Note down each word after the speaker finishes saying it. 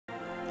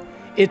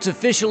It's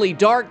officially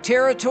dark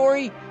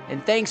territory,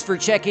 and thanks for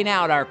checking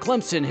out our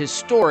Clemson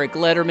Historic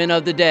Letterman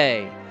of the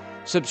Day.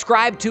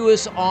 Subscribe to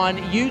us on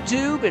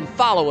YouTube and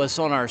follow us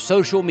on our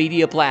social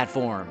media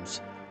platforms.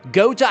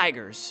 Go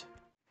Tigers!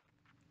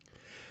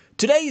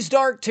 Today's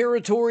dark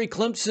territory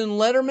Clemson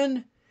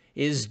Letterman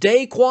is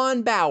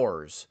Daquan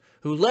Bowers,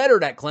 who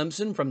lettered at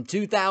Clemson from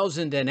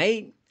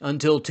 2008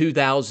 until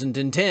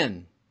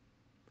 2010.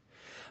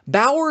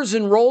 Bowers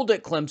enrolled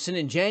at Clemson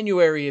in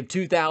January of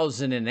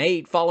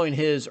 2008 following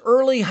his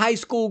early high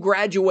school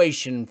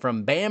graduation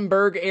from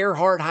Bamberg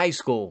Earhart High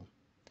School.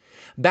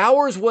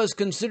 Bowers was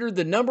considered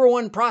the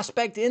 #1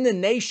 prospect in the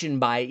nation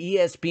by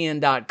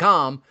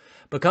ESPN.com,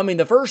 becoming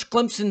the first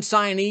Clemson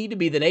signee to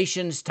be the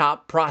nation's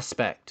top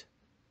prospect.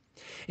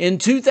 In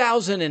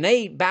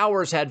 2008,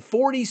 Bowers had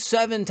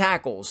 47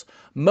 tackles,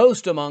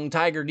 most among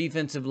Tiger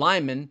defensive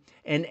linemen,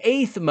 and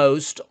 8th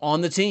most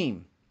on the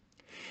team.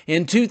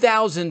 In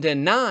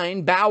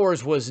 2009,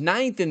 Bowers was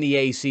 9th in the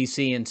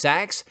ACC in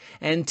sacks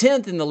and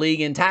 10th in the league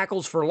in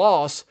tackles for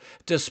loss,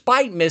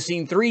 despite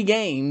missing 3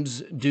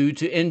 games due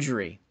to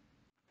injury.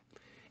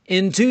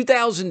 In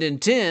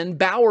 2010,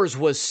 Bowers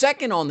was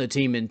 2nd on the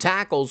team in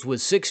tackles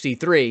with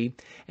 63,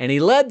 and he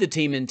led the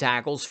team in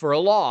tackles for a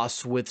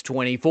loss with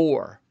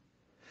 24.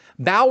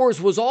 Bowers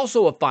was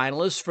also a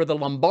finalist for the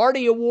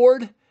Lombardi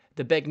Award,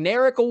 the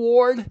Bednarik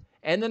Award,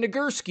 and the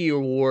Nagurski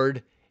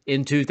Award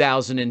in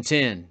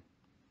 2010.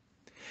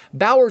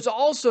 Bowers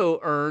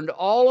also earned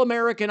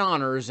All-American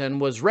honors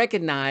and was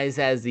recognized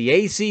as the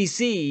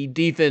ACC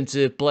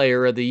Defensive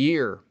Player of the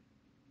Year.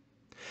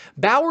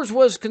 Bowers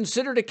was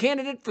considered a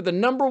candidate for the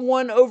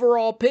 #1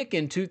 overall pick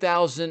in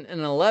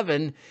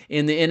 2011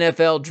 in the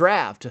NFL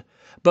Draft,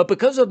 but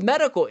because of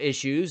medical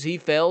issues, he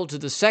fell to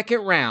the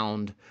 2nd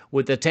round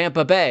with the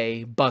Tampa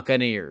Bay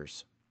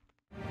Buccaneers.